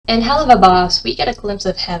In Hell of a Boss, we get a glimpse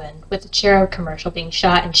of heaven, with the Cherub commercial being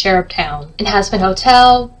shot in Cherub Town. In Hazbin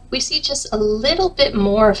Hotel, we see just a little bit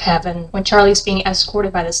more of heaven when Charlie's being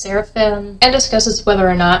escorted by the Seraphim and discusses whether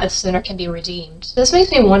or not a sinner can be redeemed. This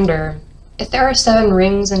makes me wonder, if there are 7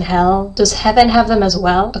 rings in hell, does heaven have them as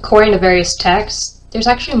well? According to various texts, there's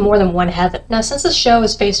actually more than one heaven. Now, since the show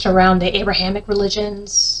is based around the Abrahamic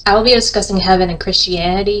religions, I will be discussing heaven in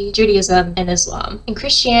Christianity, Judaism, and Islam. In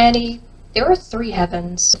Christianity, there are 3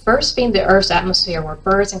 heavens, the first being the Earth's atmosphere where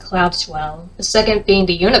birds and clouds dwell, the second being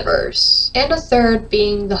the universe, and the third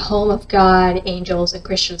being the home of God, angels, and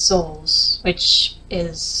Christian souls, which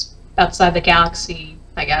is outside the galaxy,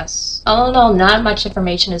 I guess. All in all, not much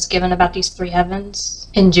information is given about these 3 heavens.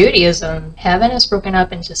 In Judaism, heaven is broken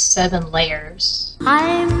up into 7 layers.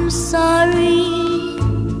 I'm sorry,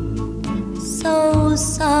 so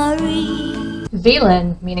sorry.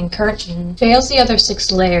 Velen, meaning curtain, veils the other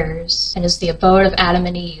 6 layers and is the abode of Adam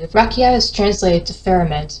and Eve. Rakia is translated to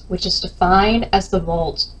firmament, which is defined as the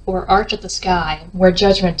vault, or arch of the sky, where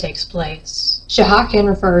judgment takes place. Shahakin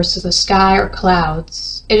refers to the sky or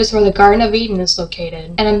clouds. It is where the Garden of Eden is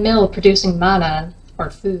located, and a mill producing manna, or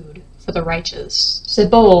food, for the righteous.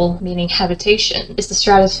 Sebol, meaning habitation, is the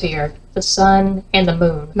stratosphere, the sun, and the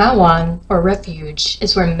moon. Mawan, or refuge,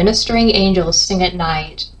 is where ministering angels sing at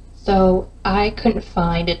night, though I couldn't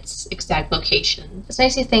find its exact location. This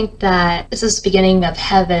makes me think that this is the beginning of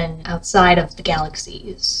heaven outside of the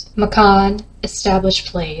galaxies. Makan, established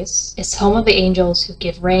place, is home of the angels who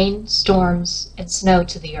give rain, storms, and snow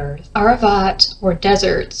to the earth. Aravat, or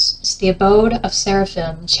deserts, is the abode of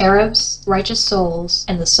seraphim, cherubs, righteous souls,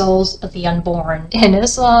 and the souls of the unborn. In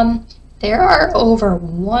Islam, there are over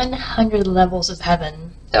 100 levels of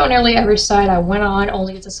heaven. Though nearly every site I went on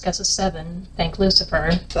only discusses 7, thank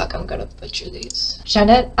Lucifer. Fuck, I'm gonna butcher these.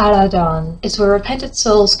 Jannat al-Adhan is where repentant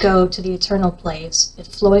souls go to the eternal place, with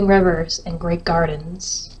flowing rivers and great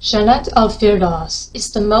gardens. Jannat al-Firdaus is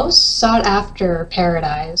the most sought-after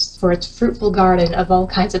paradise for its fruitful garden of all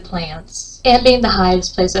kinds of plants, and being the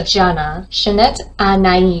highest place of Jannah. Jannat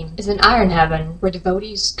al-Naim is an iron heaven where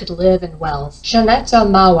devotees could live in wealth. Jannat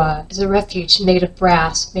al-Mawa is a refuge made of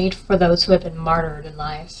brass made for those who have been martyred in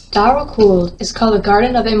life. Dar al-Khuld is called the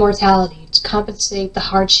Garden of Immortality to compensate the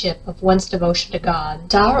hardship of one's devotion to God.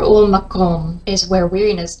 Dar ul-Maqam is where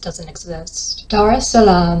weariness doesn't exist. Dar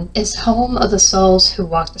es-Salam is home of the souls who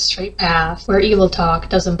walk the straight path, where evil talk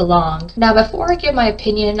doesn't belong. Now, before I give my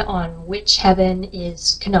opinion on which heaven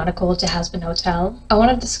is canonical to Hazbin Hotel, I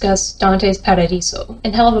want to discuss Dante's Paradiso.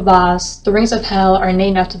 In Hell of a Boss, the rings of hell are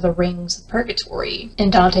named after the rings of purgatory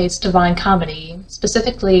in Dante's Divine Comedy,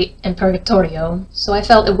 specifically in Purgatorio, so I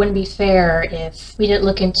felt it wouldn't be fair if we didn't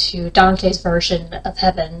look into Dante's version of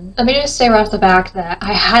heaven. Let me just say right off the back that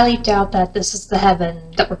I highly doubt that this is the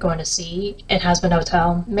heaven that we're going to see in Hazbin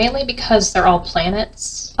Hotel, mainly because they're all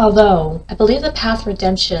planets. Although, I believe the path to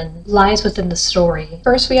redemption lies within the story.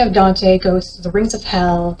 First we have Dante go through the rings of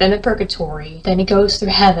hell, then in Purgatory, then he goes through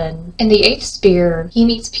heaven. In the 8th sphere, he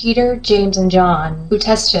meets Peter, James, and John, who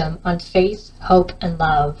test him on faith, hope, and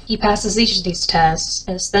love. He passes each of these tests,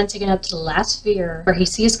 and is then taken up to the last sphere, where he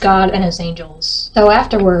sees God and his angels. Though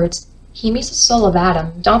afterwards, he meets the soul of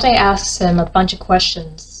Adam. Dante asks him a bunch of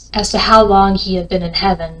questions as to how long he had been in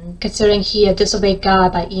heaven, considering he had disobeyed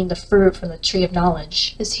God by eating the fruit from the tree of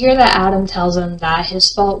knowledge. It's here that Adam tells him that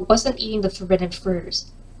his fault wasn't eating the forbidden fruit,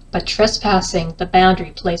 but trespassing the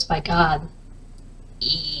boundary placed by God.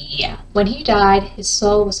 Yeah. When he died, his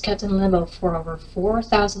soul was kept in limbo for over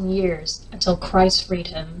 4,000 years until Christ freed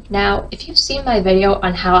him. Now, if you've seen my video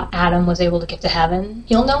on how Adam was able to get to heaven,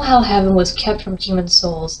 you'll know how heaven was kept from human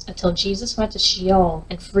souls until Jesus went to Sheol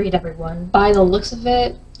and freed everyone. By the looks of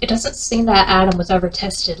it, it doesn't seem that Adam was ever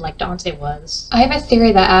tested like Dante was. I have a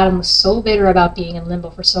theory that Adam was so bitter about being in limbo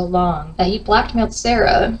for so long that he blackmailed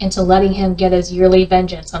Sarah into letting him get his yearly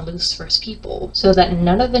vengeance on Lucifer's people, so that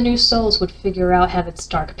none of the new souls would figure out heaven's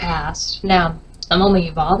dark past. Now, the moment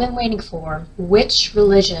you've all been waiting for, which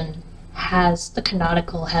religion has the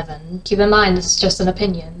canonical heaven? Keep in mind, this is just an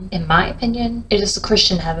opinion. In my opinion, it is the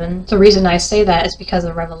Christian heaven. The reason I say that is because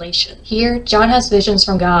of Revelation. Here, John has visions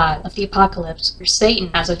from God of the apocalypse, where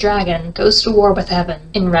Satan, as a dragon, goes to war with heaven.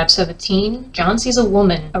 In Rev 17, John sees a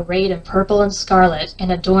woman arrayed in purple and scarlet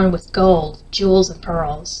and adorned with gold, jewels, and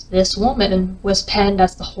pearls. This woman was penned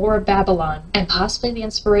as the whore of Babylon, and possibly the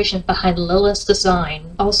inspiration behind Lilith's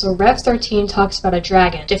design. Also, Rev 13 talks about a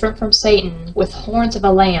dragon, different from Satan, with horns of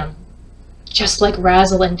a lamb, just like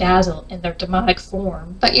Razzle and Dazzle in their demonic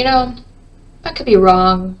form. But you know, I could be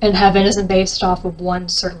wrong, and heaven isn't based off of one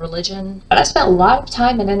certain religion, but I spent a lot of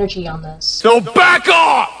time and energy on this. So back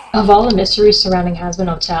off! Of all the mysteries surrounding Hazbin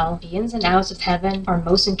Hotel, the ins and outs of heaven are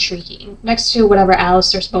most intriguing, next to whatever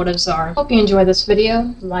Alistair's motives are. Hope you enjoy this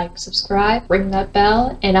video. Like, subscribe, ring that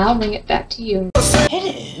bell, and I'll ring it back to you.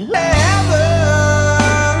 Hello.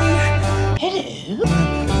 Hello.